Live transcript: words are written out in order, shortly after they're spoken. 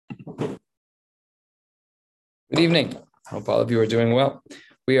Good evening. Hope all of you are doing well.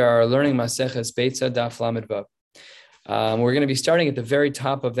 We are learning Maseches Beitza Daf Lamed Vav. We're going to be starting at the very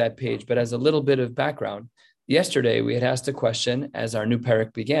top of that page, but as a little bit of background, yesterday we had asked a question as our new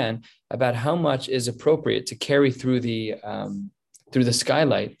parak began about how much is appropriate to carry through the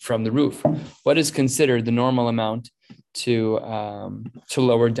skylight from the roof. What is considered the normal amount to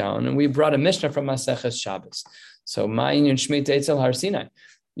lower down? And we brought a Mishnah from Maseches Shabbos. So Ma'inyan Shemitah Eitzel Har Sinai.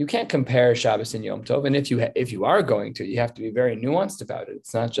 You can't compare Shabbos and Yom Tov, and if you are going to, you have to be very nuanced about it.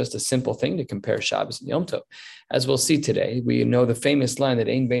 It's not just a simple thing to compare Shabbos and Yom Tov. As we'll see today, we know the famous line that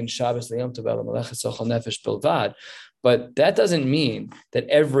Ein Bein Shabbos LeYom Tov Ela Meleches Ochel Nefesh Bilvad, but that doesn't mean that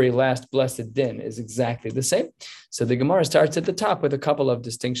every last blessed din is exactly the same. So the Gemara starts at the top with a couple of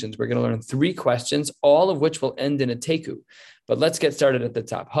distinctions. We're going to learn 3 questions, all of which will end in a teku. But let's get started at the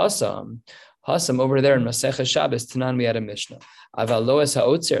top. Hasam over there in Maseches Shabbos, Tanan, we had a Mishnah. Avaloas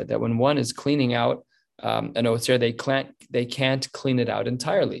ha'otzer, that when one is cleaning out an otzer, they can't clean it out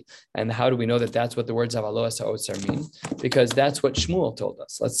entirely. And how do we know that that's what the words avaloas ha'otzer mean? Because that's what Shmuel told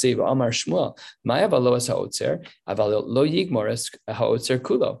us. Let's see. Amar Shmuel, my avaloas ha'otzer, aval lo yigmores ha'otzer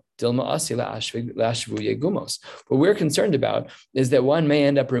kulo. What we're concerned about is that one may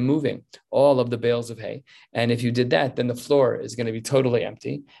end up removing all of the bales of hay. And if you did that, then the floor is going to be totally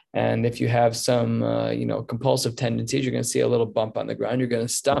empty. And if you have some, compulsive tendencies, you're going to see a little bump on the ground. You're going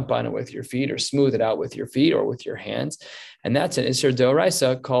to stomp on it with your feet or smooth it out with your feet or with your hands. And that's an Isser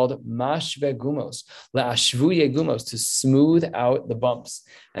D'Oraisa called mashve gumos, la'ashvuye gumos, to smooth out the bumps.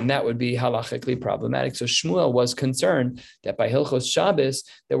 And that would be halachically problematic. So Shmuel was concerned that by Hilchos Shabbos,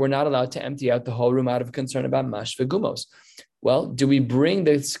 that we're not allowed to empty out the whole room out of concern about mashve gumos. Well, do we bring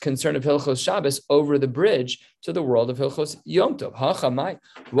this concern of Hilchos Shabbos over the bridge to the world of Hilchos Yom Tov? Hachamai.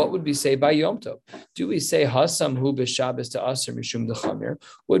 What would we say by Yom Tov? Do we say Hasam hu b'Shabbos to Aser mishum dechamir?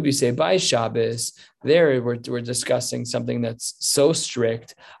 Would we say by Shabbos? There we're discussing something that's so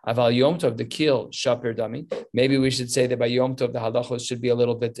strict. Aval Yom Tov the kil shaper dami. Maybe we should say that by Yom Tov the halachos should be a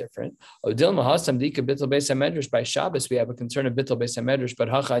little bit different. Odilma Hasam dika bittul beis hamedrash. By Shabbos we have a concern of bittul beis hamedrash, but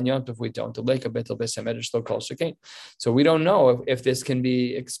Hacha and Yom Tov we don't. To leka bittul beis hamedrash lo kol shekain. So we don't know if this can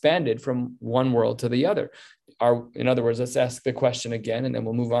be expanded from one world to the other. In other words, let's ask the question again, and then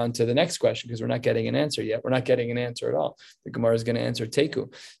we'll move on to the next question because we're not getting an answer yet. We're not getting an answer at all. The Gemara is going to answer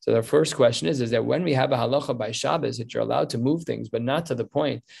teku. So the first question is that when we have a halacha by Shabbos, that you're allowed to move things, but not to the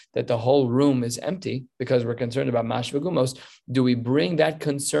point that the whole room is empty because we're concerned about mashve gumos, do we bring that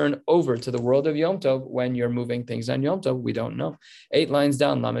concern over to the world of Yom Tov when you're moving things on Yom Tov? We don't know. 8 lines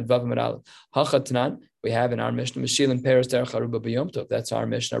down, Lamed Vav Amud Aleph. Hachatnan. We have in our Mishnah, Meshilin Peres Derech Haruba B'Yom Tov. That's our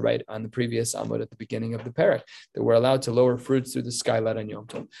Mishnah right on the previous Amud at the beginning of the parak, that we're allowed to lower fruits through the skylight on Yom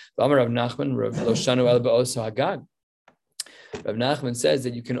Tov. V'amar Rav Nachman, Rav Loshanu El Ba'oso Hagag. Rav Nachman says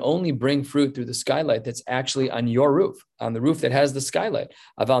that you can only bring fruit through the skylight that's actually on your roof, on the roof that has the skylight.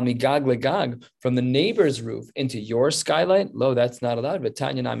 Aval migag legag, from the neighbor's roof into your skylight, lo, that's not allowed. But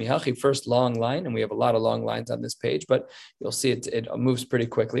Tanya Nami Hachi, first long line, and we have a lot of long lines on this page, but you'll see it moves pretty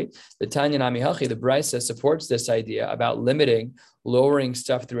quickly. The Tanya Nami Hachi, the Brisa supports this idea about limiting lowering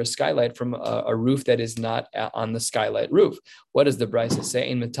stuff through a skylight from a roof that is not on the skylight roof. What does the Brisa say?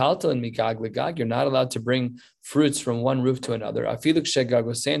 In metaltal and migag legag, you're not allowed to bring fruits from one roof to another. Afiluk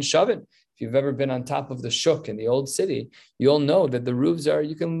shegagosein shavin. If you've ever been on top of the shuk in the old city, you'll know that the roofs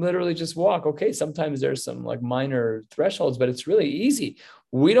you can literally just walk. Okay, sometimes there's some like minor thresholds, but it's really easy.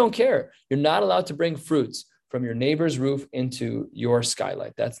 We don't care. You're not allowed to bring fruits from your neighbor's roof into your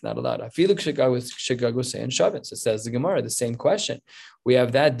skylight. That's not allowed. Afiluk shegagosein shavin. So says the Gemara, the same question. We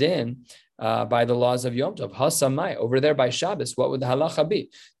have that din by the laws of Yom Tov. Hasamai, over there by Shabbos, what would the halacha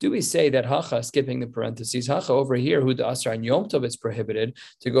be? Do we say that hacha, skipping the parentheses, hacha over here, who the asar on Yom Tov, it's prohibited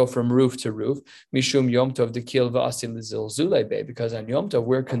to go from roof to roof, mishum Yom Tov de kil v'asim l'zilzulei be, because on Yom Tov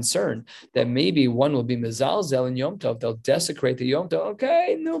we're concerned that maybe one will be mezalzel in Yom Tov, they'll desecrate the Yom Tov.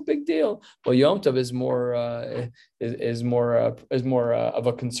 Okay, no big deal. Well, Yom Tov is more of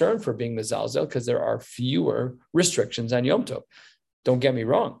a concern for being mezalzel because there are fewer restrictions on Yom Tov. Don't get me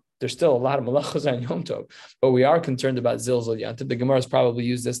wrong. There's still a lot of malachos on Yom Tov, but we are concerned about zilzal yantiv. The Gemara has probably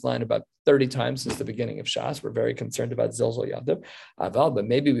used this line about 30 times since the beginning of Shas. We're very concerned about zilzal yantiv. Aval, but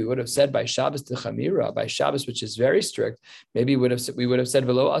maybe we would have said by Shabbos to Chamira, by Shabbos, which is very strict. Maybe we would have said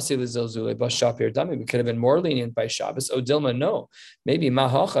velo asi l'zilzule b'shapir dami. We could have been more lenient by Shabbos. Oh, Dilma, no. Maybe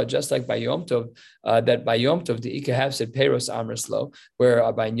mahacha, just like by Yom Tov, that by Yom Tov the ikahav said peros amrislo,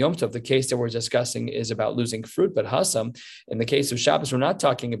 where by Yom Tov the case that we're discussing is about losing fruit, but hasam, in the case of Shabbos, we're not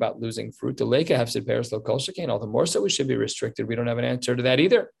talking about losing fruit. The leka have said peros lo kol shekain. All the more so we should be restricted. We don't have an answer to that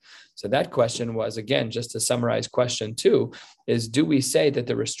either. So that question was, again, just to summarize question 2, is do we say that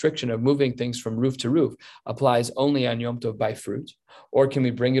the restriction of moving things from roof to roof applies only on Yom Tov by fruit? Or can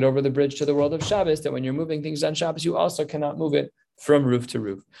we bring it over the bridge to the world of Shabbos, that when you're moving things on Shabbos, you also cannot move it from roof to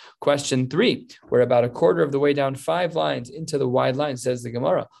roof? Question 3, we're about a quarter of the way down 5 lines into the wide line, says the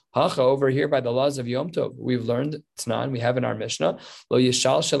Gemara. Hacha, over here by the laws of Yom Tov, we've learned Tnan, we have in our Mishnah, Lo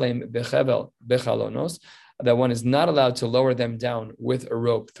yishal shalem bechevel bechalonos, that one is not allowed to lower them down with a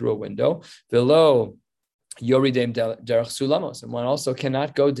rope through a window. Velo yoridem derech sulamos, and one also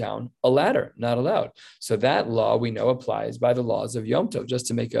cannot go down a ladder, not allowed. So that law we know applies by the laws of Yom Tov. Just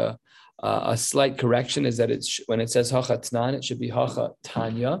to make a slight correction is that when it says hacha tnan, it should be hacha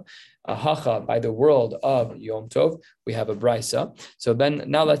tanya. Hacha by the world of Yom Tov, we have a brisa. So then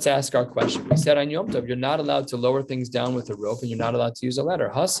now let's ask our question. We said on Yom Tov, you're not allowed to lower things down with a rope and you're not allowed to use a ladder.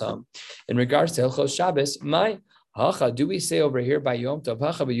 Hasam, in regards to Hilchos Shabbos, my Hacha, do we say over here by Yom Tov,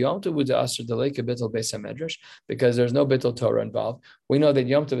 Hacha by Yom Tov would asr deleka bittul beis hamedrash, because there's no bittul Torah involved. We know that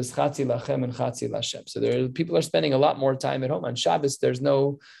Yom Tov is chatzi lachem and chatzi lashem. So people are spending a lot more time at home. On Shabbos, there's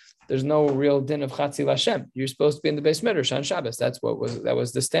no real din of chatzi lashem. You're supposed to be in the beis medrash on Shabbos. That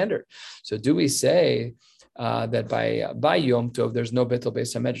was the standard. So do we say that by Yom Tov there's no bittul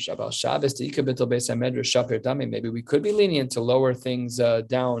beis hamedrash? About Shabbos, ika bittul beis hamedrash shaper dami. Maybe we could be lenient to lower things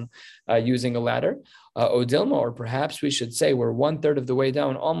down using a ladder. Odilma, or perhaps we should say we're 1/3 of the way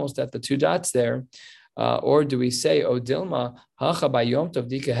down, almost at the 2 dots there. Or do we say, Odilma, hacha by Yom Tov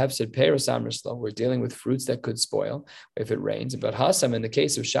dika hefsid peros amrislo? We're dealing with fruits that could spoil if it rains. But hasam, in the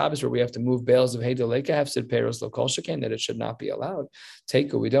case of Shabbos, where we have to move bales of hay deleka hefsid peros lo kol sheken, that it should not be allowed.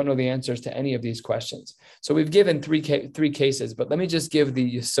 Teku, we don't know the answers to any of these questions. So we've given three cases, but let me just give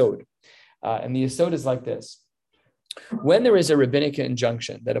the yesod. And the yesod is like this. When there is a rabbinic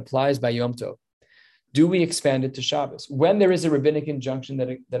injunction that applies by Yom Tov, do we expand it to Shabbos? When there is a rabbinic injunction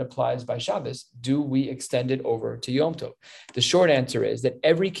that applies by Shabbos, do we extend it over to Yom Tov? The short answer is that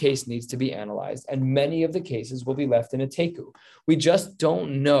every case needs to be analyzed, and many of the cases will be left in a teku. We just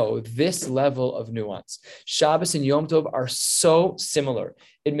don't know this level of nuance. Shabbos and Yom Tov are so similar.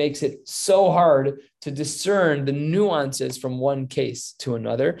 It makes it so hard to discern the nuances from one case to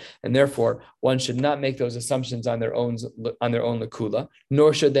another, and therefore one should not make those assumptions on their own lekula,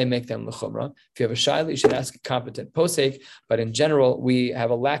 nor should they make them lechumra. If you have a shaila, you should ask a competent posek. But in general, we have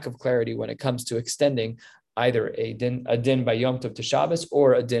a lack of clarity when it comes to extending either a din by Yom Tov to Shabbos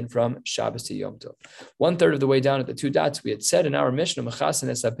or a din from Shabbos to Yom Tov. 1/3 of the way down at the 2 dots, we had said in our Mishnah, Mechasen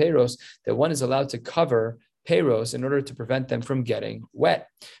es haperos, that one is allowed to cover peiros in order to prevent them from getting wet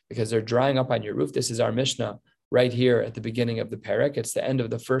because they're drying up on your roof. This is our Mishnah right here at the beginning of the parak. It's the end of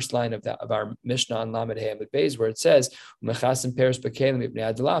the first line of our Mishnah on Lamed Hey Amud Beis, where it says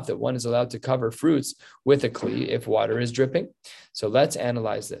that one is allowed to cover fruits with a kli if water is dripping. So let's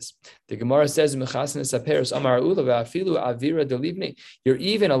analyze this. The Gemara says, you're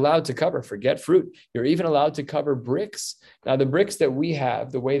even allowed to cover, forget fruit, you're even allowed to cover bricks. Now, the bricks that we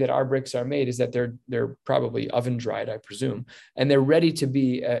have, the way that our bricks are made is that they're probably oven dried, I presume, and they're ready to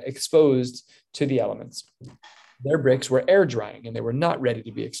be exposed to the elements. Their bricks were air drying and they were not ready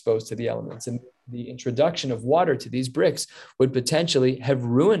to be exposed to the elements. And the introduction of water to these bricks would potentially have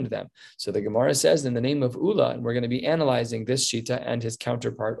ruined them. So the Gemara says in the name of Ula, and we're going to be analyzing this shita and his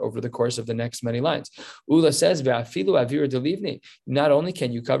counterpart over the course of the next many lines. Ula says, Ve'afilu avira delivni. Not only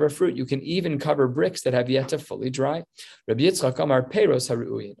can you cover fruit, you can even cover bricks that have yet to fully dry. Rabbi Yitzchak amar peiros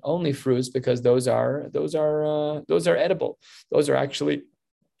haru'uyin. Only fruits, because those are edible. Those are actually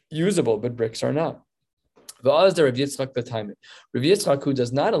usable, but bricks are not. Rav Yitzchak, who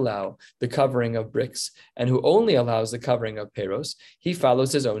does not allow the covering of bricks and who only allows the covering of peiros, he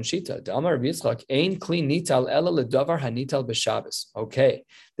follows his own shita. Okay,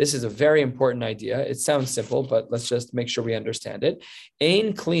 this is a very important idea. It sounds simple, but let's just make sure we understand it.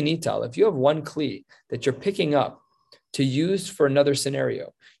 Ein kli nital. If you have one kli that you're picking up to use for another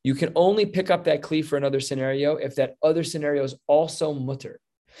scenario, you can only pick up that kli for another scenario if that other scenario is also mutter.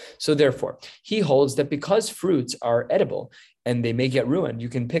 So therefore, he holds that because fruits are edible and they may get ruined, you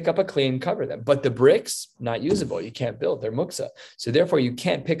can pick up a kli and cover them. But the bricks, not usable. You can't build. They're muksa. So therefore, you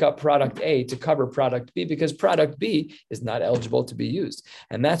can't pick up product A to cover product B because product B is not eligible to be used.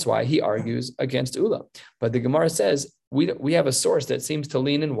 And that's why he argues against Ula. But the Gemara says, we have a source that seems to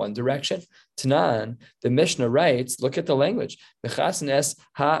lean in one direction. Tanan, the Mishnah writes, look at the language. Mechasen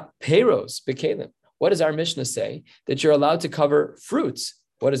ha peiros bekelim. What does our Mishnah say? That you're allowed to cover fruits.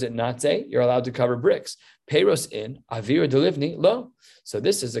 What does it not say? You're allowed to cover bricks. Peiros in, avir delivni lo. So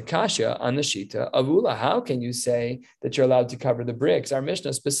this is a kasha on the shita of ula. How can you say that you're allowed to cover the bricks? Our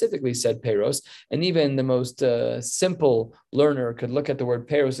Mishnah specifically said peiros, and even the most simple learner could look at the word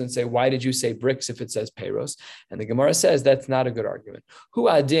peiros and say, why did you say bricks if it says peiros? And the Gemara says that's not a good argument. Hu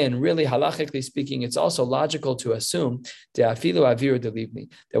adin, really halachically speaking, it's also logical to assume de'afilu avir delivni,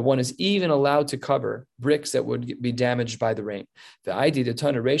 that one is even allowed to cover bricks that would be damaged by the rain. The idea to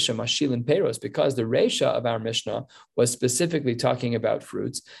turn a resha mashilin peiros, because the resha of our Mishnah was specifically talking about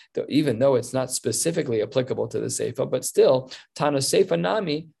fruits, even though it's not specifically applicable to the Seifa, but still, Tana Seifa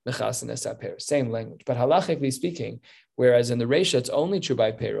Nami, Mechasan Esaper, same language. But halachically speaking, whereas in the Resha, it's only true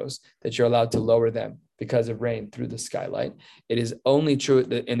by Peros that you're allowed to lower them because of rain through the skylight. It is only true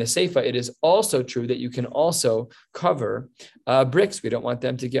that in the Seifa, it is also true that you can also cover bricks. We don't want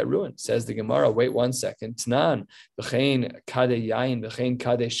them to get ruined. Says the Gemara, wait 1 second. Tnan, B'chein Kade Yain, B'chein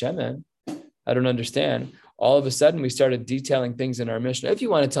Kade Shemen. I don't understand. All of a sudden, we started detailing things in our Mishnah. If you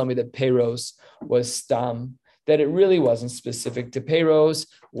want to tell me that Peiros was stam, that it really wasn't specific to Peiros,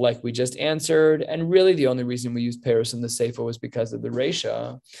 like we just answered, and really the only reason we used Peiros in the Seifa was because of the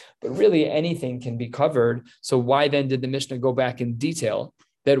Resha, but really anything can be covered. So why then did the Mishnah go back in detail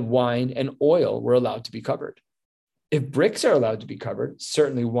that wine and oil were allowed to be covered? If bricks are allowed to be covered,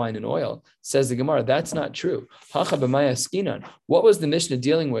 certainly wine and oil, says the Gemara, that's not true. What was the Mishnah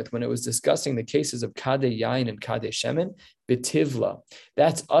dealing with when it was discussing the cases of Kadeh Yain and Kadeh Shemen? Bitivla.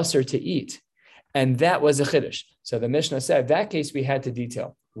 That's usher to eat. And that was a chiddush. So the Mishnah said, that case we had to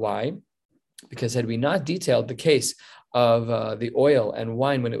detail. Why? Because had we not detailed the case of the oil and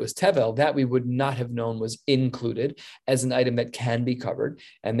wine when it was tevel, that we would not have known was included as an item that can be covered.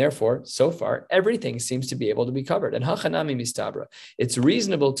 And therefore, so far, everything seems to be able to be covered. And hachanami mistabra, it's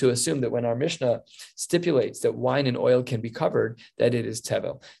reasonable to assume that when our Mishnah stipulates that wine and oil can be covered, that it is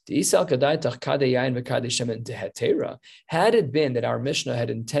tevel. Had it been that our Mishnah had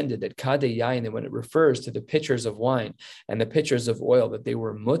intended that kadeh yain, that when it refers to the pitchers of wine and the pitchers of oil, that they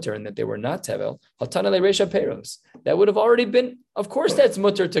were mutter and that they were not tevel, that would have already been, of course, that's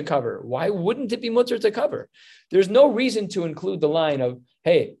mutter to cover. Why wouldn't it be mutter to cover? There's no reason to include the line of,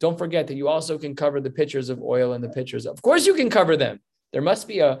 hey, don't forget that you also can cover the pitchers of oil and the pitchers. Of course you can cover them. There must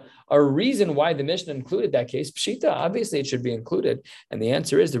be a reason why the Mishnah included that case. Pshita, obviously it should be included. And the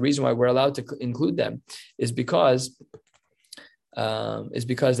answer is the reason why we're allowed to include them is because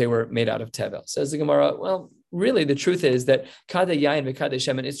they were made out of tevel. Says the Gemara, well, really, the truth is that kadeh yain v'kadeh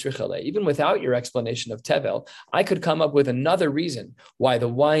shemen itzrichale, even without your explanation of tevel, I could come up with another reason why the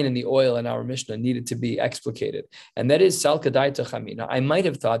wine and the oil in our Mishnah needed to be explicated. And that is sal kadaita chamina. I might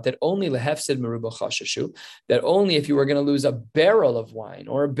have thought that only lehefsid meruba chashashu, that only if you were going to lose a barrel of wine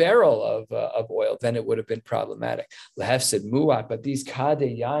or a barrel of oil, then it would have been problematic. Lehefsid muat, but these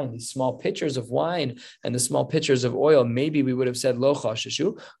kadeh yain, these small pitchers of wine and the small pitchers of oil, maybe we would have said lo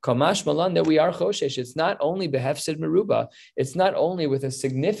chashashu, kamash malan, that we are choshesh. It's not only behefsid meruba, it's not only with a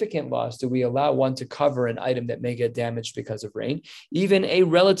significant loss do we allow one to cover an item that may get damaged because of rain, even a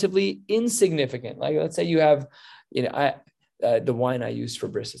relatively insignificant, like let's say you have, the wine I use for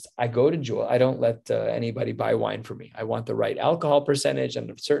brises. I go to Jewel. I don't let anybody buy wine for me. I want the right alcohol percentage,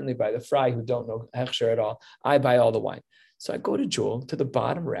 and certainly by the fry who don't know hechsher at all, I buy all the wine. So I go to Jewel, to the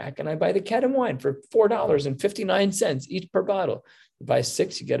bottom rack, and I buy the Kedem wine for $4.59 each per bottle. You buy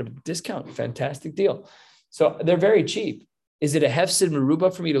 6, you get a discount. Fantastic deal. So they're very cheap. Is it a hefsid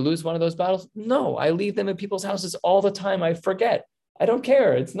meruba for me to lose one of those bottles? No, I leave them in people's houses all the time. I forget. I don't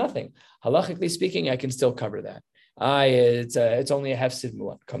care. It's nothing. Halachically speaking, I can still cover that. It's only a hefsid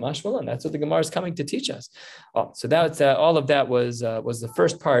mulan. Kamash mulan. That's what the Gemara is coming to teach us. Oh, so that's all of that was the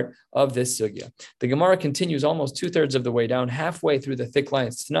first part of this sugya. The Gemara continues almost 2/3 of the way down, halfway through the thick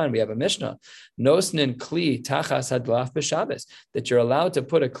lines. Tanan, we have a Mishnah. Nosnin kli tachas hadlaf b'Shabbos, that you're allowed to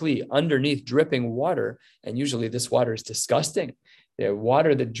put a kli underneath dripping water, and usually this water is disgusting. The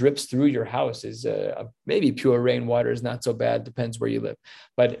water that drips through your house is maybe pure rainwater is not so bad, depends where you live.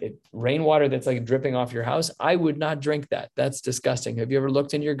 But rainwater that's like dripping off your house, I would not drink that. That's disgusting. Have you ever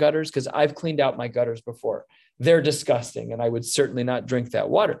looked in your gutters? Because I've cleaned out my gutters before. They're disgusting, and I would certainly not drink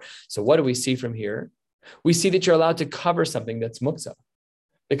that water. So what do we see from here? We see that you're allowed to cover something that's muktzah,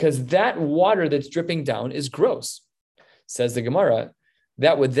 because that water that's dripping down is gross. Says the Gemara,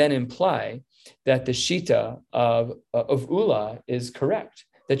 that would then imply that the shita of Ula is correct,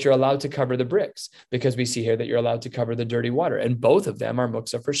 that you're allowed to cover the bricks, because we see here that you're allowed to cover the dirty water, and both of them are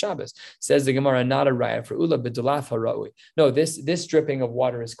muktzah for Shabbos. Says the Gemara, not a raya for Ula, b'dulaf haraui. No, this dripping of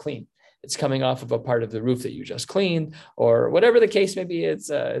water is clean. It's coming off of a part of the roof that you just cleaned, or whatever the case may be. It's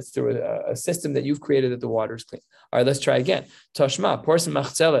through a system that you've created that the water is clean. All right, let's try again. Toshma, porson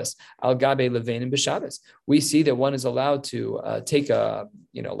machzeles al gabe levenim b'Shabbos. We see that one is allowed to take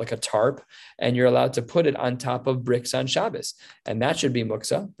like a tarp, and you're allowed to put it on top of bricks on Shabbos. And that should be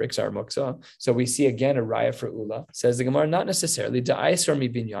muksa. Bricks are muksa. So we see again a raya for ula. Says the Gemara, not necessarily. Da'aisor mi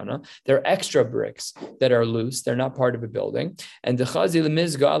binyana. They're extra bricks that are loose. They're not part of a building. And the chazi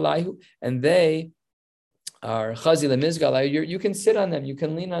lemizga alayhu, and they are chazi lemizga. You can sit on them, you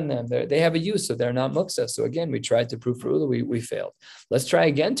can lean on them. They have a use, so they're not muksa. So again, we tried to prove for ula, we failed. Let's try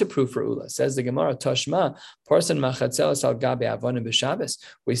again to prove for ula. Says the Gemara, Toshma, porson machatzeles al gabe avonim b'Shabbos.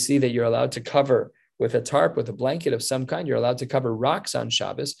 We see that you're allowed to cover with a tarp, with a blanket of some kind. You're allowed to cover rocks on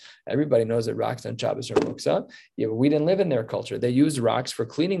Shabbos. Everybody knows that rocks on Shabbos are muksa. Yeah, we didn't live in their culture. They used rocks for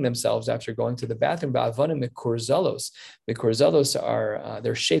cleaning themselves after going to the bathroom. Ba'avonim mikurzalos. Mikurzalos are,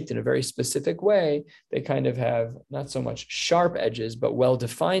 they're shaped in a very specific way. They kind of have not so much sharp edges, but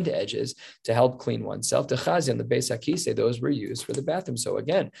well-defined edges to help clean oneself. The chazi and the beis hakisei, those were used for the bathroom. So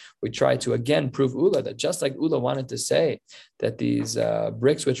again, we try to prove ula, that just like ula wanted to say that these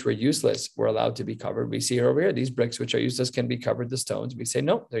bricks which were useless were allowed to be covered. We see over here, these bricks which are useless can be covered the stones. We say,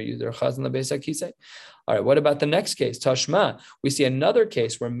 no, they're chaz and the beis hakisei. All right, what about the next case? Tashma. We see another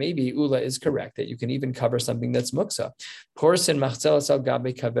case where maybe ula is correct, that you can even cover something that's muksa. Porson machzelas al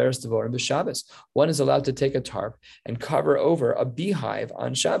gabe kaveres devorim b'Shabbos. One is allowed to take a tarp and cover over a beehive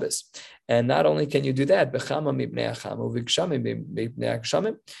on Shabbos. And not only can you do that,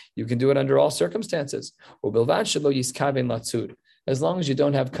 you can do it under all circumstances. As long as you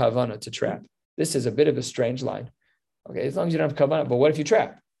don't have kavana to trap. This is a bit of a strange line. Okay, as long as you don't have kavana, but what if you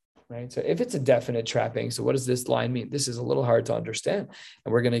trap? Right? So if it's a definite trapping, so what does this line mean? This is a little hard to understand.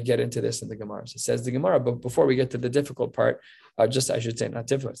 And we're going to get into this in the Gemara. So it says the Gemara, but before we get to the difficult part, I should say not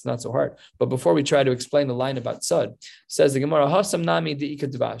difficult, it's not so hard. But before we try to explain the line about Sud, says the Gemara, Hasam nami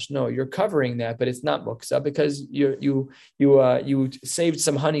de'ikadvash. No, you're covering that, but it's not muksa because you saved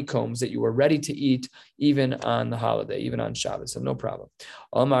some honeycombs that you were ready to eat even on the holiday, even on Shabbos, so no problem.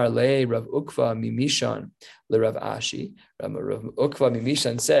 Omar le Rav Ukva mimishan le Rav Ashi. Rav Ukva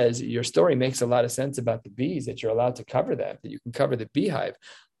mimishan says, your story makes a lot of sense about the bees, that you're allowed to cover that you can cover the beehive,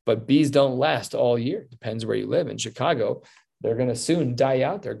 but bees don't last all year. Depends where you live. In Chicago, they're going to soon die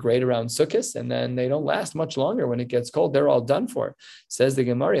out. They're great around Sukkot, and then they don't last much longer. When it gets cold, they're all done for. Says the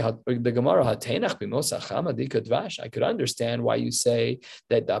Gemara, I could understand why you say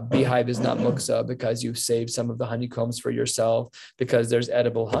that the beehive is not muksa, because you saved some of the honeycombs for yourself, because there's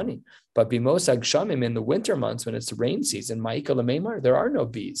edible honey. But bimosag shamim, in the winter months when it's rain season, ma'ika l'meimar, there are no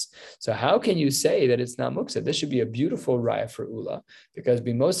bees. So how can you say that it's not muksa? This should be a beautiful raya for ula, because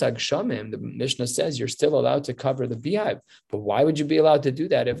bimosag shamim, the Mishnah says you're still allowed to cover the beehive. But why would you be allowed to do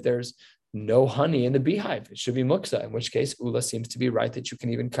that if there's no honey in the beehive? It should be muksa, in which case ula seems to be right that you can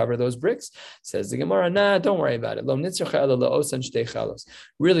even cover those bricks. Says the Gemara, nah, don't worry about it.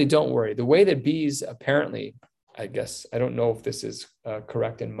 Really, don't worry. The way that bees apparently, I guess, I don't know if this is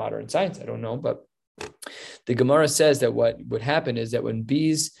correct in modern science, I don't know, but the Gemara says that what would happen is that when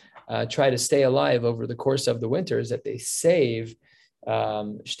bees try to stay alive over the course of the winter, is that they save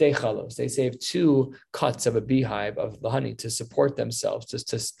shtei chalos. They save 2 cuts of a beehive of the honey to support themselves,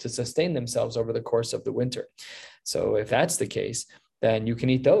 to sustain themselves over the course of the winter. So if that's the case, then you can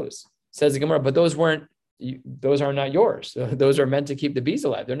eat those. Says the Gemara, but those are not yours. Those are meant to keep the bees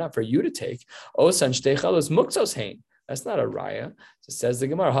alive. They're not for you to take. Osan shtei chalos muktzos hein. That's not a raya. So says the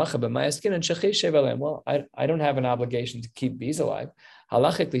Gemara, well, I don't have an obligation to keep bees alive.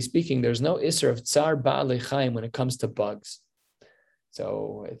 Halachically speaking, there's no isser of tsar ba'alei chaim when it comes to bugs.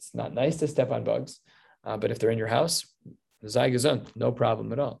 So it's not nice to step on bugs, but if they're in your house, no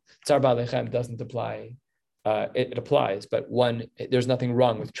problem at all. Tsar ba'alei chaim doesn't apply. It applies, but there's nothing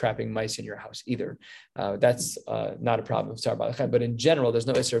wrong with trapping mice in your house either. That's not a problem with tsar ba'alei chaim. But in general, there's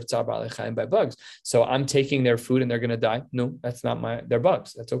no issue of tsar ba'alei chaim by bugs. So I'm taking their food and they're going to die. No, that's not their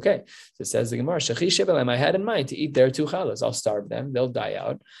bugs. That's okay. So it says the Gemara, I had in mind to eat their 2 chalas. I'll starve them. They'll die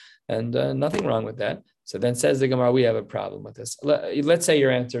out, and nothing wrong with that. So then says the Gemara, we have a problem with this. Let's say your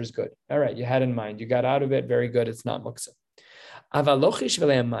answer is good. All right, you had in mind. You got out of it. Very good. It's not muksa.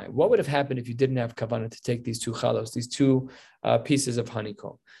 What would have happened if you didn't have kavanah to take these 2 chalos, these 2 pieces of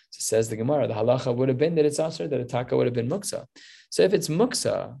honeycomb? So says the Gemara, the halacha would have been that it's asr, that a taka would have been muksa. So if it's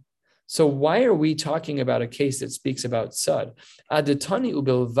muksa, so why are we talking about a case that speaks about sud? If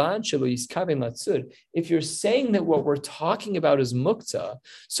you're saying that what we're talking about is muksa,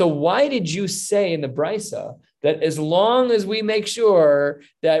 so why did you say in the brisa that as long as we make sure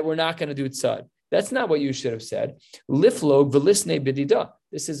that we're not going to do tzad? That's not what you should have said. Liflog v'lisnei b'dida.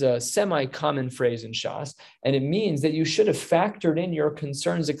 This is a semi-common phrase in Shas, and it means that you should have factored in your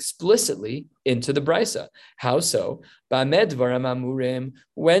concerns explicitly into the brisa. How so?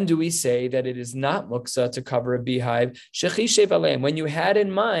 When do we say that it is not muksa to cover a beehive? When you had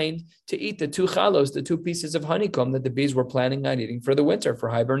in mind to eat the two chalos, the two pieces of honeycomb that the bees were planning on eating for the winter, for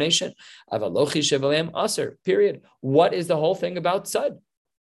hibernation. Period. What is the whole thing about tzad?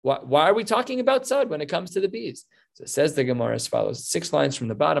 Why are we talking about tzad when it comes to the bees? So it says the Gemara as follows, 6 lines from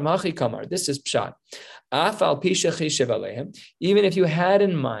the bottom. Hachi kamar. This is pshat. Even if you had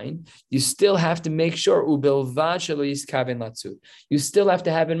in mind, you still have to make sure. You still have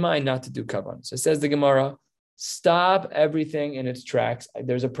to have in mind not to do kavan. So it says the Gemara, stop everything in its tracks.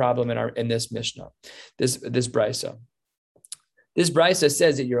 There's a problem in this Mishnah, this brisa. This brisa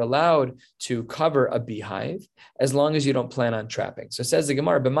says that you're allowed to cover a beehive as long as you don't plan on trapping. So it says the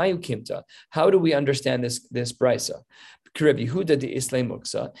Gemara, b'mayu kimta. How do we understand this brisa? Rabbi Yehuda de Islay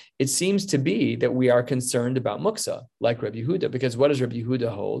Muksa. It seems to be that we are concerned about Muksa, like Rabbi Yehuda, because what does Rabbi Yehuda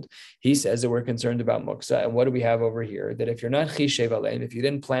hold? He says that we're concerned about Muksa, and what do we have over here? That if you're not chishev alein, if you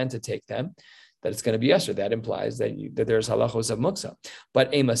didn't plan to take them, that it's going to be yasser. That implies that there's halachos of muksa.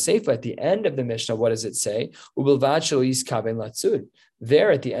 But ema seifa at the end of the Mishnah, what does it say? Ubilvad shelo yiskaven latzud.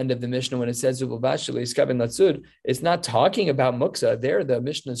 There at the end of the Mishnah, when it says ubilvad shelo yiskaven latzud, it's not talking about muksa. There, the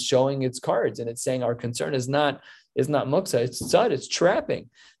Mishnah is showing its cards, and it's saying our concern is not muksa. It's tzad. It's trapping.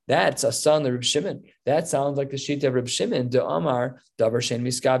 That's a son of Reb Shimon. That sounds like the sheet of Reb Shimon, de Amar, davar shein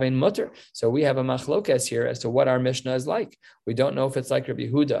miskaven mutter. So we have a machlokas here as to what our Mishnah is like. We don't know if it's like Reb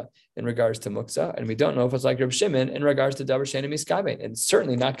Yehuda in regards to muksa, and we don't know if it's like Reb Shimon in regards to davar shein miskaven. And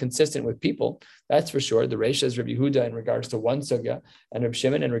certainly not consistent with people. That's for sure. The Reisha is Reb Yehuda in regards to one sugya, and Reb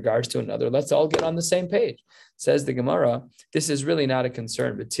Shimon in regards to another. Let's all get on the same page. Says the Gemara, this is really not a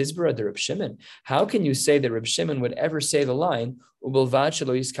concern. But Tizbara de Reb Shimon, how can you say that Reb Shimon would ever say the line,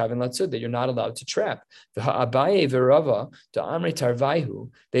 that you're not allowed to trap? Abaye v'Rava to Amri Tarvaihu,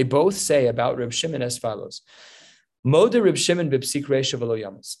 they both say about Reb Shimon as follows. Moda Reb Shimon b'psik reisha v'lo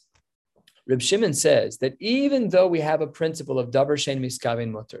yamas. Reb Shimon says that even though we have a principle of davar shein miskaven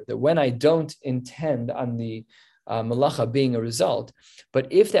mutter, that when I don't intend on the malacha being a result, but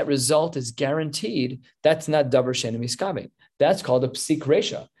if that result is guaranteed, that's not davar shein miskaven. That's called a psik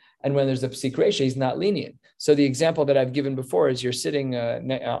reisha. And when there's a psik reisha, he's not lenient. So the example that I've given before is you're sitting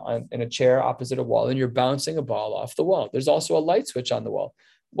in a chair opposite a wall and you're bouncing a ball off the wall. There's also a light switch on the wall,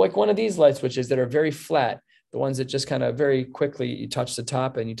 like one of these light switches that are very flat, the ones that just kind of very quickly you touch the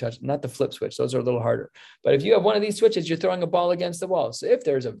top and you touch, not the flip switch, those are a little harder. But if you have one of these switches, you're throwing a ball against the wall. So if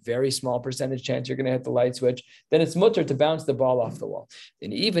there's a very small percentage chance you're going to hit the light switch, then it's mutter to bounce the ball off the wall.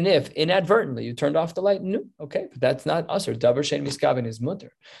 And even if inadvertently you turned off the light, no, okay, but that's not usher. Davar shein miskaven is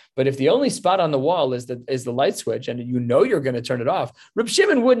mutter. But if the only spot on the wall is the light switch and you know you're going to turn it off, Reb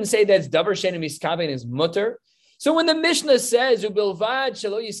Shimon wouldn't say that's davar shein miskaven is mutter. So when the Mishnah says, ubilvad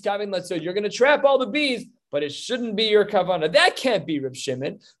shelo yiskaven latzud, you're going to trap all the bees, but it shouldn't be your kavana. That can't be Reb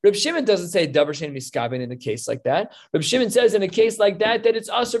Shimon. Reb Shimon doesn't say davar shein miskaven in a case like that. Reb Shimon says in a case like that it's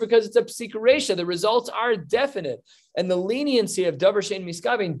usher because it's a psik reisha. The results are definite. And the leniency of davar shein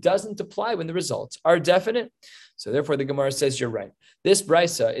miskaven doesn't apply when the results are definite. So therefore, the Gemara says you're right. This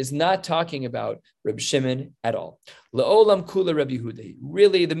brisa is not talking about Reb Shimon at all. Le'olam kula Reb Yehuda.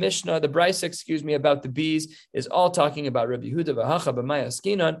 Really, the Mishnah, the brisa, about the bees is all talking about Reb Yehuda. V'hacha b'maya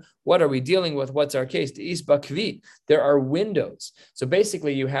skinan. What are we dealing with? What's our case? Te'is bakvi. There are windows. So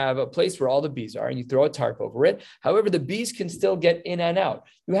basically, you have a place where all the bees are, and you throw a tarp over it. However, the bees can still get in and out.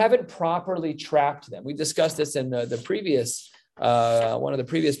 You haven't properly trapped them. We discussed this in the previous one of the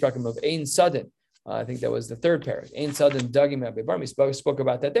previous prakim of Ein Sudden. I think that was the third parak. Ein Sudden Dagim Abibar. We spoke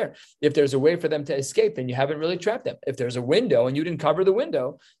about that there. If there's a way for them to escape, then you haven't really trapped them. If there's a window and you didn't cover the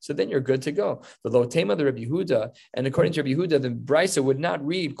window, so then you're good to go. The Lotema the Rabbi Yehuda, and according to Rabbi Yehuda, the brisa would not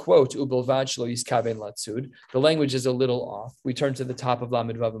read quote Ubilvad shelo yiskaven latzud. The language is a little off. We turn to the top of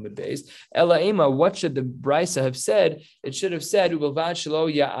Lamed Vav Amud Beis. Ela ema, what should the brisa have said? It should have said Ubilvad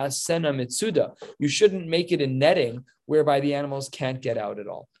shelo ya'asena mitzuda. You shouldn't make it a netting whereby the animals can't get out at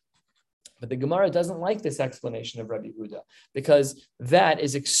all. But the Gemara doesn't like this explanation of Rabbi Yehuda because that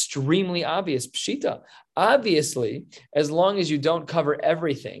is extremely obvious. Pshita. Obviously, as long as you don't cover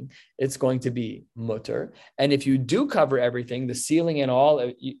everything, it's going to be mutter. And if you do cover everything, the ceiling and all,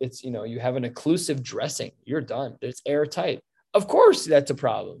 it's, you have an occlusive dressing. You're done. It's airtight. Of course, that's a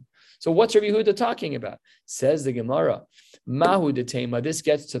problem. So what's Rabbi Yehuda talking about? Says the Gemara, Mahu detema. This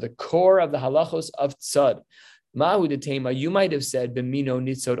gets to the core of the halachos of tzad. Mahu detema. You might have said b'mino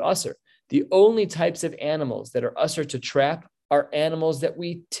nitzod aser. The only types of animals that are usher to trap are animals that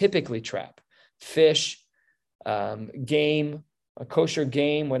we typically trap. Fish, game, a kosher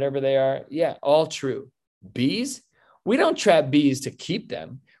game, whatever they are. Yeah, all true. Bees? We don't trap bees to keep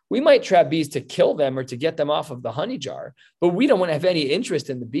them. We might trap bees to kill them or to get them off of the honey jar, but we don't want to have any interest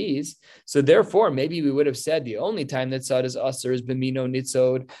in the bees. So therefore, maybe we would have said the only time that tzad is aser is b'mino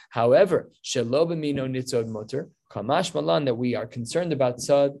nitzod. However, shelo b'mino nitzod mutter. Kamash malan, that we are concerned about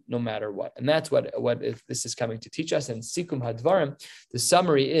tzad no matter what. And that's what this is coming to teach us. And Sikum Hadvarim, the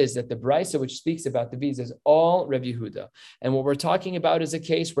summary is that the Brisa which speaks about the bees is all Rev Yehuda. And what we're talking about is a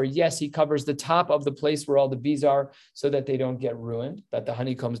case where, yes, he covers the top of the place where all the bees are so that they don't get ruined, that the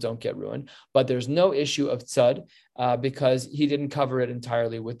honeycombs don't get ruined. But there's no issue of tzad because he didn't cover it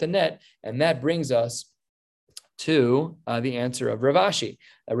entirely with the net. And that brings us to the answer of Rav Ashi.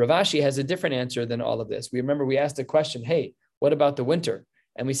 Rav Ashi has a different answer than all of this. We remember we asked a question, hey, what about the winter?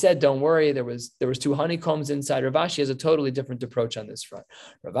 And we said, don't worry, there was two honeycombs inside. Rav Ashi has a totally different approach on this front.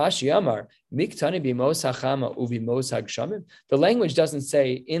 Rav Ashi Amar, Miktani bimos hachama uvimos hagshamim. The language doesn't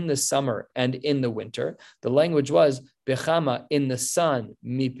say in the summer and in the winter. The language was bechama, in the sun,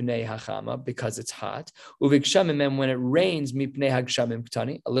 mipnei hachama, because it's hot. Uvikshamim, and when it rains, mipnei hagshamim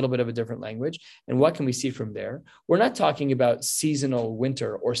ktani, a little bit of a different language. And what can we see from there? We're not talking about seasonal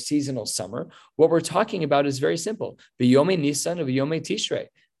winter or seasonal summer. What we're talking about is very simple. B'yomei Nisan of Yomei Tishrei.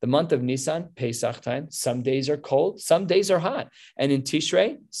 The month of Nisan, Pesach time, some days are cold, some days are hot. And in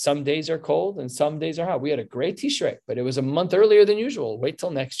Tishrei, some days are cold and some days are hot. We had a great Tishrei, but it was a month earlier than usual. Wait till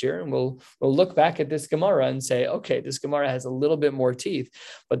next year and we'll look back at this Gemara and say, okay, this Gemara has a little bit more teeth.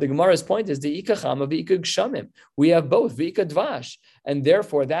 But the Gemara's point is the Ikachama v'Ika Gshamim. We have both, v'Ika Dvash. And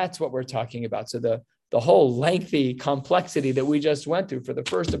therefore, that's what we're talking about. So the whole lengthy complexity that we just went through for the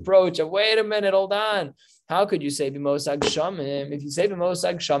first approach of, wait a minute, hold on. How could you say b'mosag shamim? If you say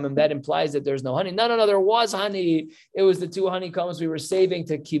b'mosag shamim, that implies that there's no honey. No, there was honey. It was the two honeycombs we were saving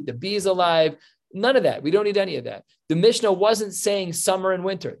to keep the bees alive. None of that. We don't need any of that. The Mishnah wasn't saying summer and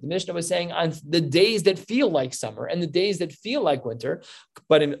winter. The Mishnah was saying on the days that feel like summer and the days that feel like winter.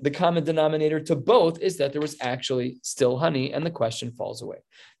 But in the common denominator to both is that there was actually still honey, and the question falls away.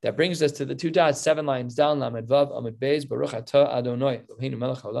 That brings us to the 2 dots, 7 lines down. Lamed Vav Amud Beis Baruch Atah Adonai Eloheinu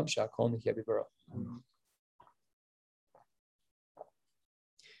Melech Haolam She'akol Nihya B'Varo.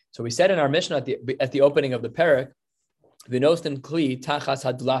 So we said in our Mishnah at the opening of the parak, V'nosten kli tachas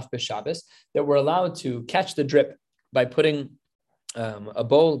hadlaf b'Shabbos, that we're allowed to catch the drip by putting a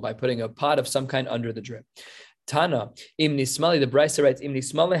bowl, by putting a pot of some kind under the drip. Tana, im nismali, the Brisa writes, im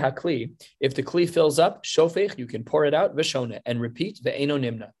nismali hakli, if the kli fills up, shofech, you can pour it out, v'shone, and repeat, ve'eno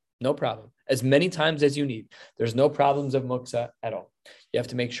nimna, no problem, as many times as you need. There's no problems of muksa at all. You have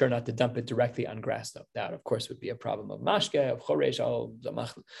to make sure not to dump it directly on grass, though. That, of course, would be a problem of mashke, of choresh.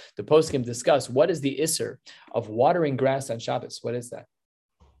 The poskim discuss what is the isser of watering grass on Shabbos. What is that?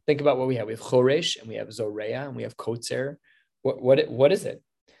 Think about what we have. We have choresh, and we have zoreya, and we have kotzer. What is it?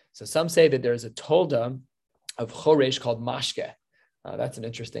 So some say that there's a tolda of choresh called mashke. That's an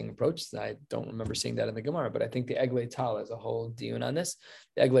interesting approach. I don't remember seeing that in the Gemara, but I think the Eglei Tal has a whole diun on this.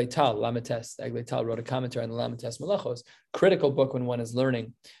 The Eglei Tal, Lamites, the Eglei Tal wrote a commentary on the Lamites Malachos, critical book when one is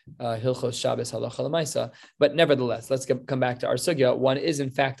learning Hilchos Shabbos Halacha L'Maisa. But nevertheless, let's come back to our sugya. One is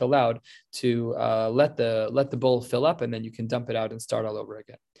in fact allowed to let the bowl fill up, and then you can dump it out and start all over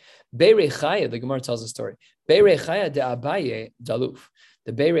again. Beirei Chaya, the Gemara tells a story. Beirei Chaya de Abaye Daluf.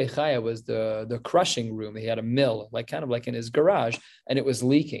 The Beirei Chaya was the crushing room. He had a mill, kind of like in his garage, and it was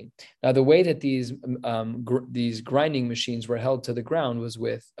leaking. Now, the way that these grinding machines were held to the ground was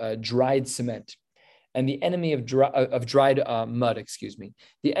with dried cement. And the enemy of dried mud,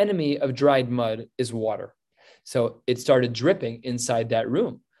 the enemy of dried mud is water. So it started dripping inside that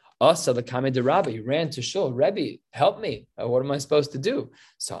room. Asa the Kame de Rabbi ran to Shul. Rebbe, help me. What am I supposed to do?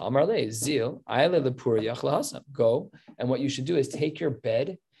 So Amar le Zil, Ayle lepur yachlahasam. Go, and what you should do is take your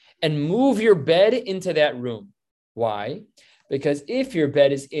bed and move your bed into that room. Why? Because if your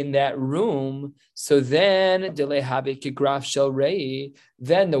bed is in that room, so then then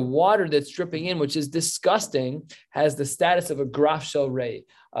the water that's dripping in, which is disgusting, has the status of a graf shel rei,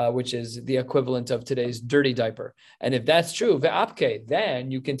 which is the equivalent of today's dirty diaper. And if that's true, ve'apke,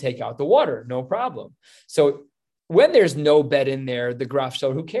 then you can take out the water, no problem. So when there's no bed in there, the graf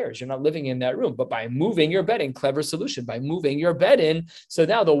shel, who cares? You're not living in that room. But by moving your bed in, clever solution, by moving your bed in, so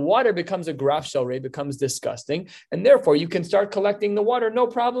now the water becomes a graf shel rei, becomes disgusting, and therefore you can start collecting the water, no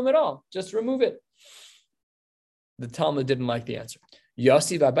problem at all. Just remove it. The Talmud didn't like the answer.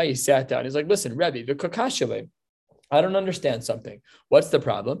 Yossi Abaye sat down. He's like, listen, Rebbe, v'kakashele, I don't understand something. What's the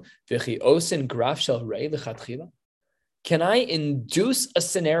problem? V'chi osin graf shel rei l'chatchila. Can I induce a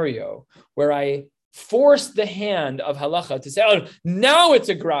scenario where I force the hand of halacha to say, oh, now it's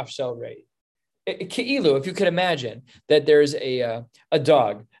a graf shel rei? Ke'ilu, if you could imagine that there's a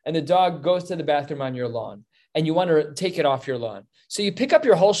dog, and the dog goes to the bathroom on your lawn, and you want to take it off your lawn. So you pick up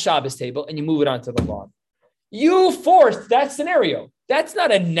your whole Shabbos table and you move it onto the lawn. You forced that scenario. That's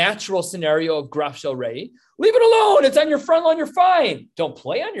not a natural scenario of Graf Shel Rei. Leave it alone. It's on your front lawn. You're fine. Don't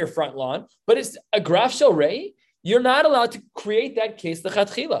play on your front lawn, but it's a Graf Shel Rei. You're not allowed to create that case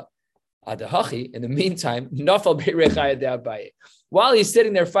l'chatchila. Adahachi, in the meantime, Nafal Be'rechaya De'abaye. While he's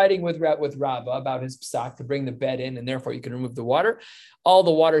sitting there fighting with Rabbah about his psak to bring the bed in, and therefore you can remove the water, all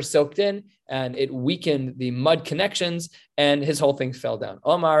the water soaked in, and it weakened the mud connections, and his whole thing fell down.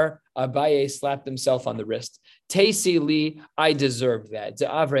 Omar Abaye slapped himself on the wrist. Teisi li, I deserved that.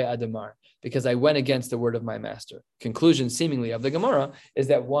 Za'avre adamar, because I went against the word of my master. Conclusion, seemingly, of the Gemara is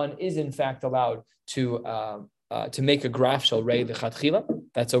that one is in fact allowed to make a graf shel rei l'chatchila.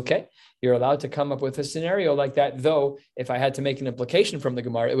 That's okay. You're allowed to come up with a scenario like that, though if I had to make an implication from the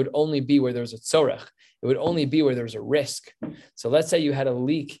Gemara, it would only be where there's a tzorech. It would only be where there's a risk. So let's say you had a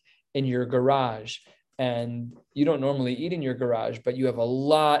leak in your garage, and you don't normally eat in your garage, but you have a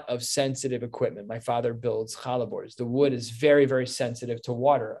lot of sensitive equipment. My father builds challah boards. The wood is very, very sensitive to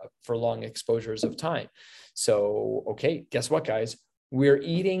water for long exposures of time. So, okay, guess what, guys? We're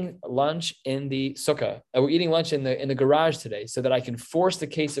eating lunch in the sukkah. We're eating lunch in the garage today, so that I can force the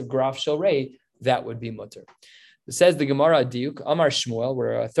case of graf shel rei. That would be mutter. It says the Gemara Diuk Amar Shmuel.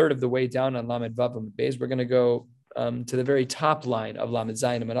 We're a third of the way down on Lamed Vav Lamed Beis. We're going to go to the very top line of Lamed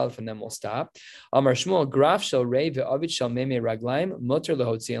Zayin and Aleph, and then we'll stop. Amar Shmuel graf shel rei ve'avid shel meme raglaim mutter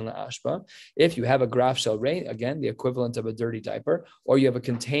lehotzian la'ashba. If you have a graf shel rei, again the equivalent of a dirty diaper, or you have a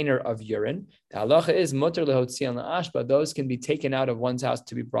container of urine, the halacha is mutter lehotzian la'ashba. Those can be taken out of one's house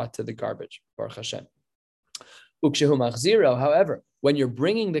to be brought to the garbage. Baruch Hashem. Ukshehu machziro. However, when you're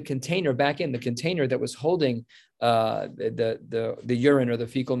bringing the container back in, the container that was holding the urine or the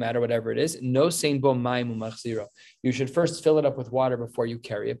fecal matter, whatever it is, no sein bo mayim umachziro. You should first fill it up with water before you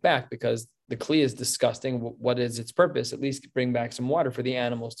carry it back, because the kli is disgusting. What is its purpose? At least bring back some water for the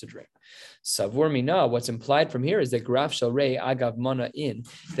animals to drink. Savur mina. What's implied from here is that graf shel rei agav mana in,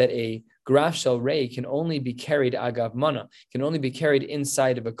 that a graf shel rei can only be carried agav mana, can only be carried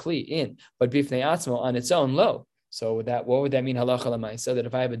inside of a kli in, but bifnei atzmo on its own low. So what would that mean halacha l'maisa? That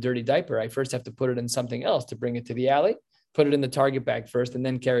if I have a dirty diaper, I first have to put it in something else to bring it to the alley, put it in the target bag first, and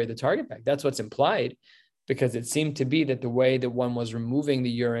then carry the target bag. That's what's implied, because it seemed to be that the way that one was removing the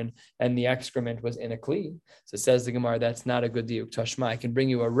urine and the excrement was in a kli. So it says the Gemara, that's not a good diuk tashma. I can bring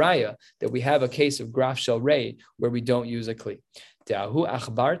you a raya that we have a case of graf shel rei where we don't use a kli. De'ahu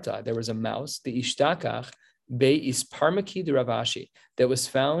achbarta, there was a mouse, the ishtakach be isparmaki de Ravashi, that was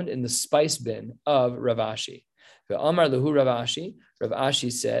found in the spice bin of Ravashi. Amar lehu Rav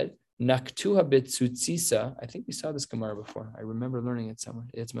Ashi said, Naktuha bitzutzisa. I think we saw this Gemara before. I remember learning it somewhere.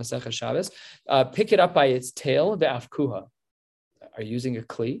 It's Masechah Shabbos. Pick it up by its tail, ve'afkuha. Are you using a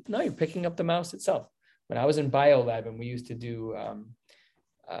kli? No, you're picking up the mouse itself. When I was in biolab and we used to do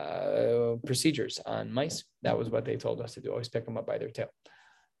procedures on mice, that was what they told us to do. Always pick them up by their tail.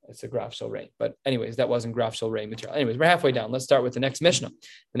 It's a graf shel rei. But anyways, that wasn't graf shel rei material. Anyways, we're halfway down. Let's start with the next Mishnah.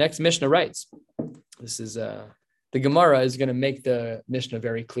 The next Mishnah writes, this is... the Gemara is going to make the Mishnah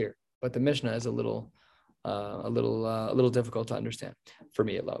very clear, but the Mishnah is a little difficult to understand. For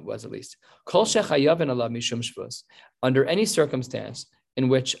me, it was at least. Kol shechayav alav mishum shvus. Under any circumstance in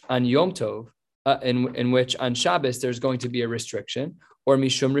which on Yom Tov, in which on Shabbos there's going to be a restriction, or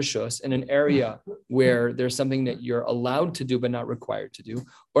mishum rishus, in an area where there's something that you're allowed to do but not required to do,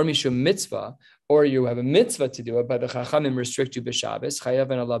 or mishum mitzvah, or you have a mitzvah to do it, but the Chachamim restrict you b'Shabbos, chayav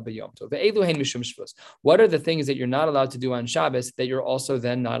and alav b'Yom Tov. Ve'elu hein mishum shvus. What are the things that you're not allowed to do on Shabbos that you're also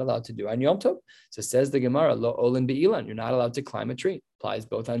then not allowed to do on Yom Tov? So says the Gemara, lo olin be'ilan. You're not allowed to climb a tree. Applies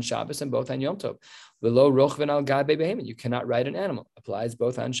both on Shabbos and both on Yom Tov. Below rochven al gabe behemoth. You cannot ride an animal. Applies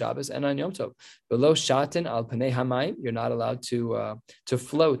both on Shabbos and on Yom Tov. Below shatin al panei hamayim. You're not allowed to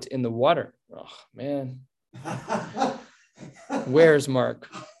float in the water. Oh man, where's Mark?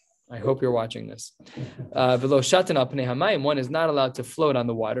 I hope you're watching this. Below shatan al panei hamayim. One is not allowed to float on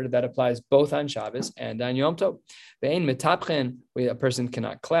the water. That applies both on Shabbos and on Yom Tov. Ve'ein metapchen. A person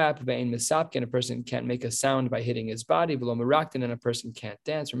cannot clap. Ve'ein misapken. A person can't make a sound by hitting his body. Below merakten. And a person can't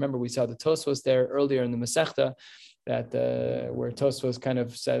dance. Remember, we saw the Tosfos there earlier in the Masechta, that where Tosfos kind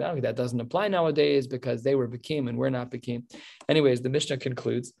of said, oh, that doesn't apply nowadays because they were Bekim and we're not Bekim. Anyways, the Mishnah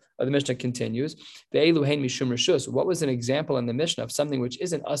concludes, The Mishnah continues. What was an example in the Mishnah of something which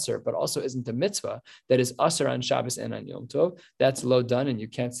isn't usher, but also isn't a mitzvah, that is usher on Shabbos and on Yom Tov? That's lo done, and you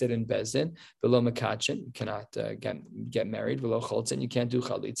can't sit in Bezdin. V'lo makachin, you cannot get married. V'lo choltzin, you can't do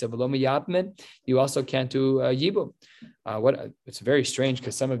chalitza. V'lo miyapmin, you also can't do yibum. It's very strange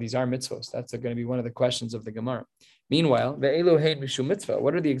because some of these are mitzvahs. That's going to be one of the questions of the Gemara. Meanwhile, mitzvah.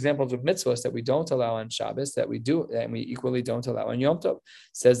 What are the examples of mitzvahs that we don't allow on Shabbos that we do and we equally don't allow on Yom Tov?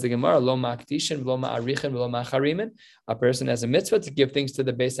 Says the Gemara, lo makdishin, lo ma'arichin, lo macharimin. A person has a mitzvah to give things to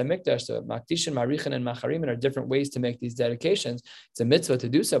the Beis Hamikdash. So makdishin, ma'arichin, and macharimin are different ways to make these dedications. It's a mitzvah to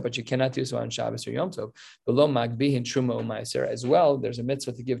do so, but you cannot do so on Shabbos or Yom Tov. Lo magbihin truma u'maiser as well. There's a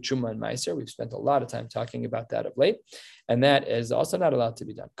mitzvah to give truma and maiser. We've spent a lot of time talking about that of late, and that is also not allowed to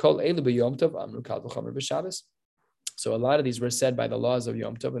be done. Kol elu b'Yom Tov amru kal v'chomer b'Shabbos. So a lot of these were said by the laws of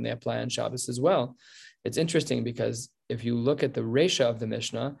Yom Tov, and they apply on Shabbos as well. It's interesting because if you look at the Resha of the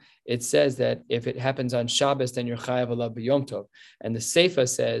Mishnah, it says that if it happens on Shabbos, then you're chayav alav b'Yom Tov. And the Seifa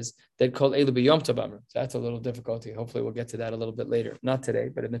says that kol elu b'Yom Tov amr. So that's a little difficulty. Hopefully we'll get to that a little bit later. Not today,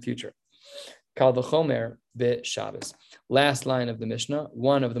 but in the future. Kal v'chomer b'Shabbos. Last line of the Mishnah,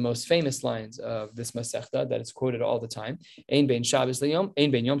 one of the most famous lines of this Masechta that is quoted all the time. Ein bein Shabbos liyom,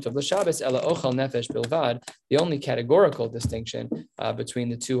 ein bein Yom Tov l'Shabbos, ela ochal nefesh bilvad. The only categorical distinction between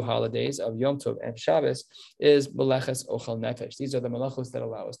the two holidays of Yom Tov and Shabbos is meleches ochal nefesh. These are the melachos that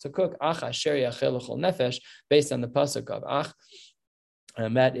allow us to cook. Ach asher yachel ochal nefesh, based on the pasuk of ach,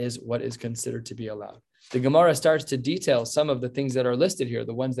 and that is what is considered to be allowed. The Gemara starts to detail some of the things that are listed here,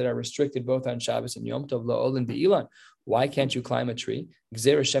 the ones that are restricted both on Shabbos and Yom Tov, la'olin be'ilan. Why can't you climb a tree?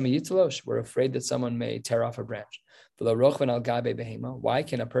 Gzera shemi yitalosh. We're afraid that someone may tear off a branch. Why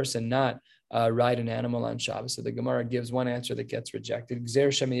can a person not ride an animal on Shabbos? So the Gemara gives one answer that gets rejected.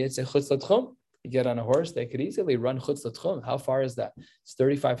 Gzera shemi yitzeh. You get on a horse, they could easily run chutz l'tchum. How far is that? It's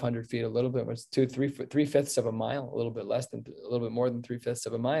 3,500 feet, a little bit. It's 3/5 of a mile, a little bit more than 3/5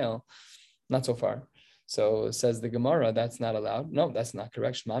 of a mile. Not so far. So says the Gemara, that's not allowed. No, that's not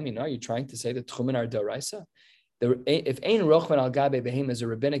correct. Shmami, no, you're trying to say that tchumen are doraisa. If ein rochman al gabe behim is a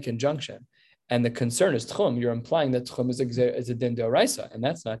rabbinic injunction, and the concern is tchum, you're implying that tchum is a din doraisa, and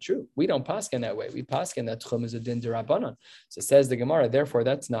that's not true. We don't paskin that way. We paskin that tchum is a din derabanan. So says the Gemara, therefore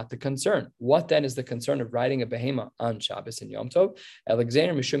that's not the concern. What then is the concern of riding a behema on Shabbos and Yom Tov?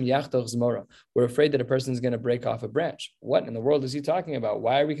 Alexander mishum yachtoch zmora. We're afraid that a person is going to break off a branch. What in the world is he talking about?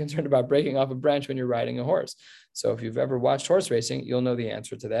 Why are we concerned about breaking off a branch when you're riding a horse? So if you've ever watched horse racing, you'll know the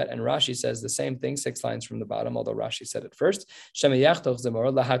answer to that. And Rashi says the same thing 6 lines from the bottom, although Rashi said it first. Shema yachtoch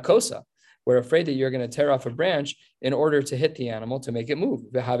zmora lahakosa. We're afraid that you're going to tear off a branch in order to hit the animal to make it move.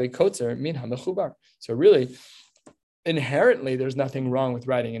 So really, inherently, there's nothing wrong with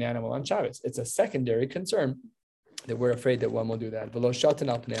riding an animal on Shabbos. It's a secondary concern that we're afraid that one will do that.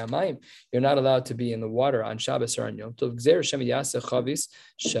 You're not allowed to be in the water on Shabbos or on Yom Tov.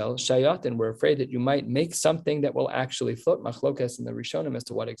 And we're afraid that you might make something that will actually float. Machlokas in the Rishonim as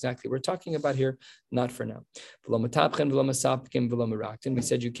to what exactly we're talking about here, not for now. We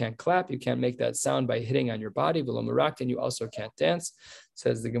said you can't clap, you can't make that sound by hitting on your body. You also can't dance.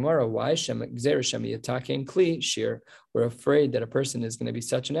 Says the Gemara, why? We're afraid that a person is going to be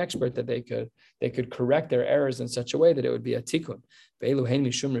such an expert that they could correct their errors in such a way that it would be a tikkun.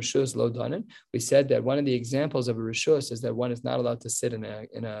 We said that one of the examples of a rishus is that one is not allowed to sit in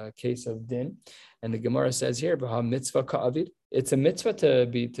a case of din. And the Gemara says here, mitzvah ka'avid. It's a mitzvah to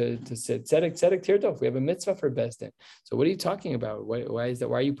sit. Tzedek tirdof. We have a mitzvah for bezdin. So what are you talking about? Why is that?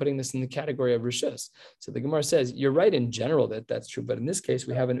 Why are you putting this in the category of rishus? So the Gemara says you're right in general that's true, but in this case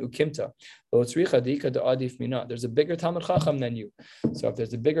we have an ukimta. There's a bigger Talmud Chacham than you. So if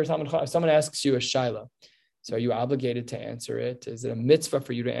there's a bigger Talmud Chacham, if someone asks you a shaila, so are you obligated to answer it? Is it a mitzvah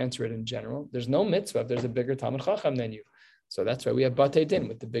for you to answer it in general? There's no mitzvah if there's a bigger Talmud Chacham than you. So that's why we have Batei Din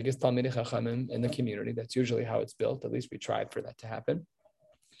with the biggest Talmidei Chachamim in the community. That's usually how it's built. At least we tried for that to happen.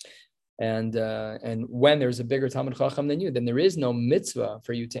 And when there's a bigger Talmud Chacham than you, then there is no mitzvah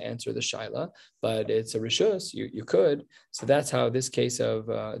for you to answer the shaila, but it's a rishus. You could. So that's how this case of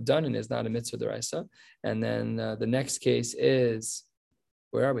Danan is not a mitzvah deraisa. And then the next case is,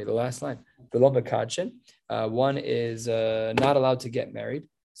 where are we? The last line. Below Bakachin. One is not allowed to get married.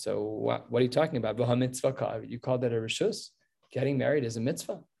 So what are you talking about? You call that a rishus? Getting married is a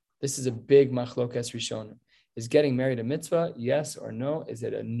mitzvah. This is a big machlokas rishonim. Is getting married a mitzvah? Yes or no? Is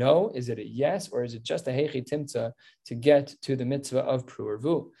it a no? Is it a yes? Or is it just a heichi timtza to get to the mitzvah of pru or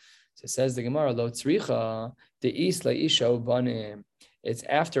vu? So says the Gemara, lo tzricha de'is la'isha banim. It's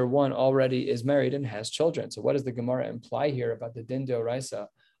after one already is married and has children. So what does the Gemara imply here about the din d'oraisa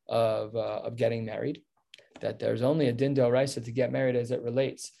of getting married? That there's only a din d'oraisa to get married as it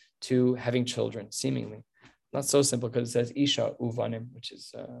relates to having children, seemingly. Not so simple because it says Isha Uvanim, which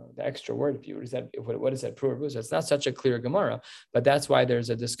is the extra word. If you what is that proof? It's not such a clear Gemara, but that's why there's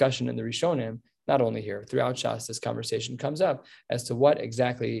a discussion in the Rishonim, not only here, throughout Shas, this conversation comes up as to what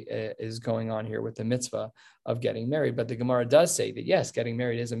exactly is going on here with the mitzvah of getting married. But the Gemara does say that, yes, getting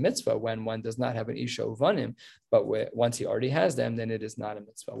married is a mitzvah when one does not have an Isha Uvanim, but once he already has them, then it is not a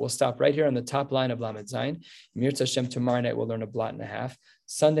mitzvah. We'll stop right here on the top line of Lamed Zayin. Mirza Hashem, tomorrow night we'll learn a blot and a half.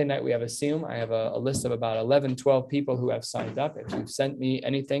 Sunday night we have a siyum. I have a list of about 11, 12 people who have signed up. If you've sent me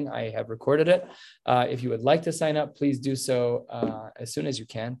anything, I have recorded it. If you would like to sign up, please do so as soon as you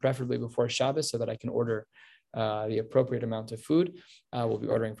can, preferably before Shabbos, so that I can order the appropriate amount of food. We'll be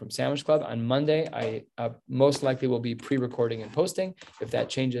ordering from Sandwich Club. On Monday, I most likely will be pre-recording and posting. If that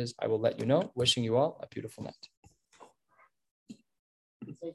changes, I will let you know. Wishing you all a beautiful night.